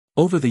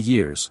Over the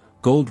years,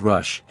 Gold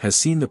Rush has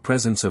seen the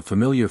presence of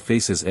familiar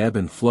faces ebb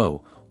and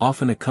flow,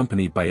 often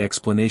accompanied by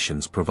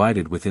explanations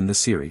provided within the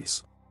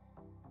series.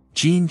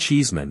 Gene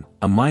Cheeseman,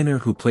 a miner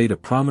who played a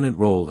prominent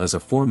role as a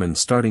foreman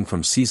starting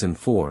from Season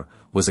 4,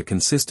 was a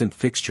consistent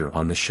fixture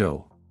on the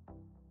show.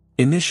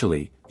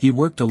 Initially, he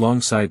worked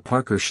alongside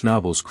Parker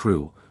Schnabel's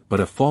crew, but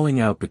a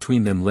falling out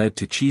between them led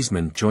to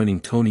Cheeseman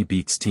joining Tony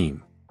Beets'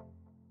 team.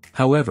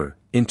 However,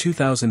 in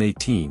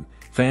 2018,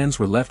 fans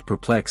were left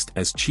perplexed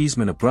as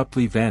Cheeseman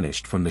abruptly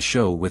vanished from the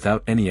show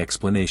without any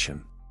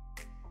explanation.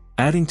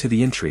 Adding to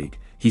the intrigue,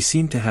 he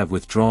seemed to have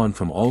withdrawn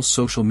from all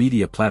social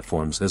media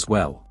platforms as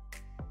well.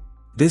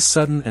 This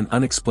sudden and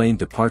unexplained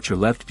departure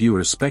left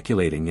viewers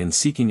speculating and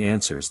seeking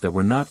answers that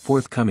were not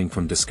forthcoming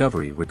from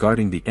Discovery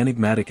regarding the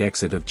enigmatic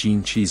exit of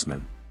Gene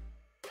Cheeseman.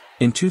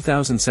 In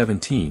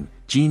 2017,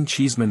 Gene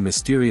Cheeseman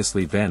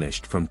mysteriously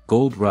vanished from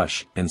Gold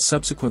Rush and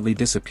subsequently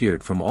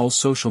disappeared from all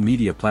social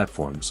media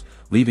platforms,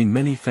 leaving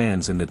many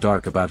fans in the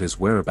dark about his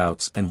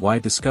whereabouts and why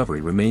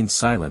Discovery remained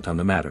silent on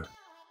the matter.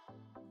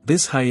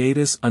 This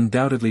hiatus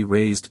undoubtedly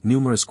raised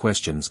numerous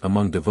questions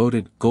among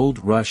devoted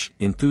Gold Rush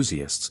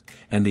enthusiasts,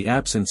 and the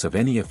absence of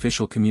any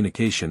official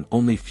communication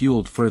only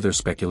fueled further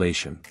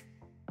speculation.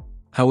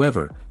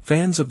 However,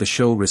 fans of the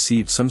show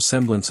received some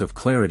semblance of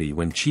clarity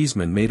when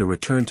Cheeseman made a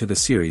return to the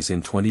series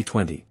in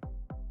 2020.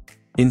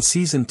 In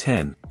Season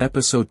 10,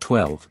 Episode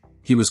 12,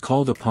 he was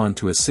called upon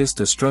to assist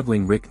a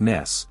struggling Rick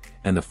Ness,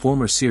 and the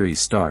former series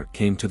star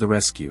came to the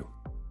rescue.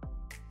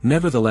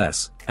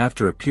 Nevertheless,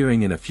 after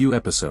appearing in a few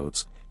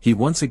episodes, he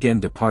once again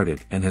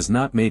departed and has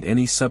not made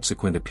any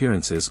subsequent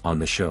appearances on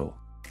the show.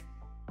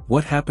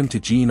 What happened to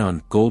Gene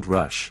on Gold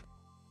Rush?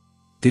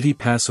 Did he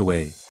pass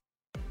away?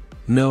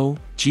 No,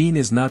 Gene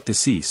is not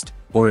deceased,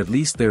 or at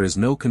least there is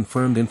no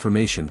confirmed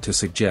information to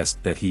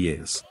suggest that he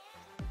is.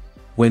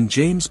 When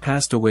James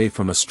passed away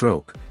from a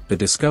stroke, the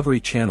Discovery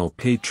Channel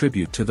paid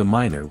tribute to the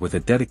miner with a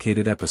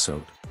dedicated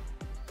episode.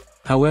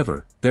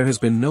 However, there has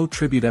been no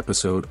tribute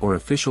episode or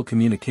official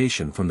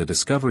communication from the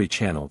Discovery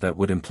Channel that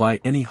would imply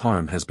any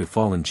harm has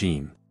befallen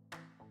Gene.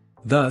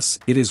 Thus,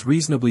 it is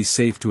reasonably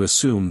safe to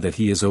assume that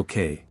he is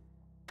okay.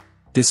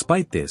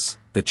 Despite this,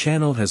 the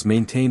channel has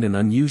maintained an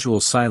unusual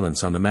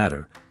silence on the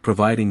matter,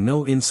 providing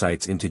no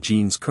insights into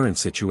Gene's current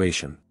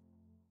situation.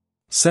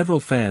 Several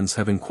fans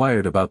have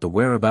inquired about the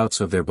whereabouts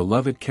of their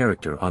beloved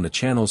character on the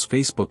channel's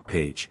Facebook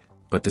page,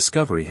 but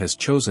Discovery has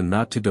chosen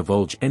not to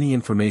divulge any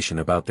information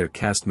about their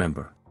cast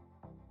member.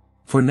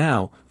 For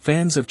now,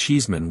 fans of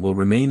Cheeseman will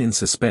remain in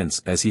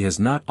suspense as he has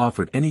not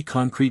offered any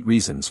concrete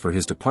reasons for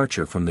his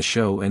departure from the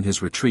show and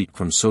his retreat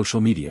from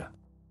social media.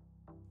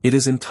 It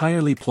is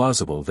entirely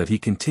plausible that he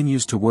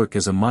continues to work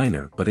as a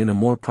miner but in a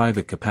more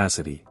private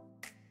capacity.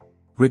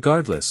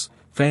 Regardless,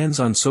 fans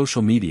on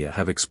social media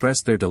have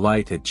expressed their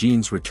delight at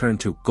Gene's return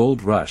to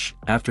Gold Rush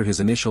after his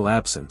initial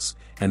absence,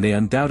 and they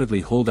undoubtedly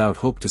hold out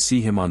hope to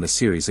see him on the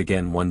series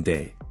again one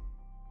day.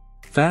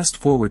 Fast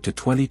forward to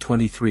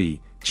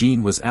 2023,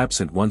 Gene was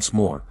absent once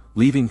more,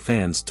 leaving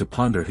fans to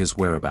ponder his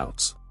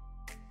whereabouts.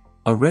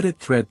 A Reddit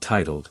thread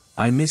titled,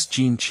 "I Miss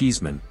Gene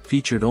Cheeseman,"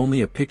 featured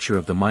only a picture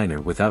of the miner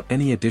without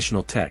any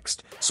additional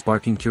text,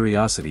 sparking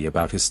curiosity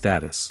about his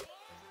status.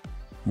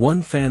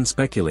 One fan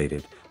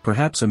speculated,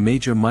 perhaps a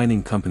major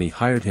mining company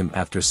hired him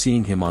after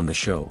seeing him on the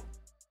show.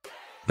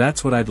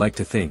 That's what I'd like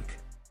to think.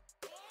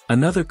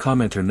 Another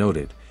commenter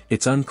noted,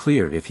 it's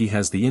unclear if he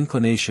has the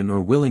inclination or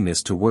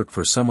willingness to work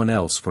for someone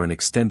else for an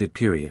extended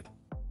period.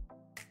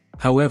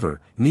 However,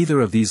 neither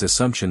of these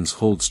assumptions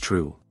holds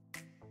true.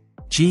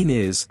 Gene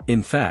is,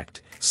 in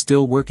fact,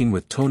 still working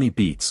with Tony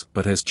Beets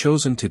but has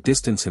chosen to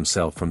distance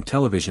himself from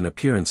television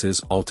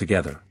appearances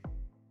altogether.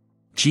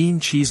 Gene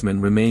Cheeseman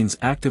remains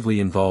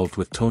actively involved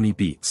with Tony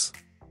Beets.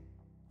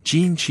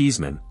 Gene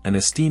Cheeseman, an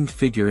esteemed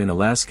figure in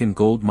Alaskan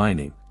gold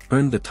mining,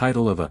 earned the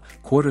title of a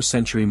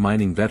quarter-century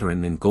mining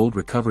veteran and gold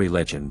recovery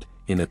legend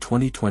in a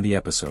 2020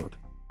 episode.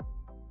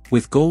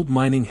 With gold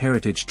mining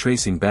heritage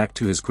tracing back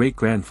to his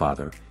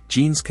great-grandfather,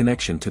 Gene's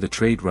connection to the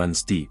trade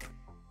runs deep.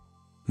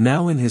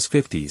 Now in his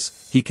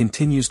 50s, he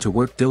continues to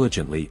work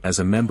diligently as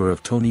a member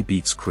of Tony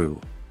Beets'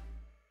 crew.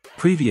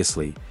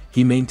 Previously,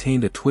 he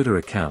maintained a Twitter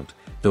account,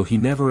 though he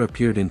never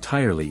appeared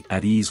entirely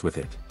at ease with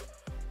it.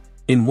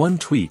 In one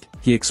tweet,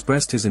 he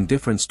expressed his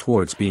indifference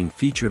towards being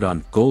featured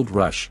on Gold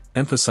Rush,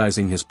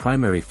 emphasizing his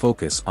primary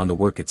focus on the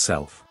work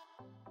itself.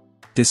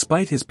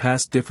 Despite his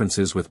past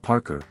differences with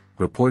Parker,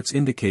 reports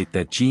indicate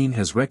that Gene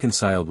has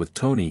reconciled with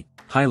Tony,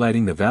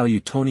 highlighting the value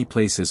Tony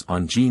places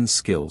on Gene's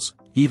skills,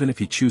 even if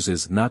he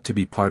chooses not to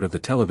be part of the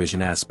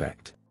television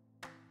aspect.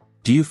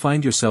 Do you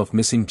find yourself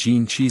missing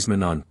Gene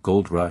Cheeseman on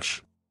Gold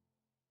Rush?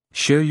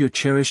 Share your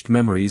cherished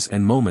memories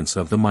and moments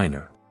of the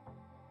miner.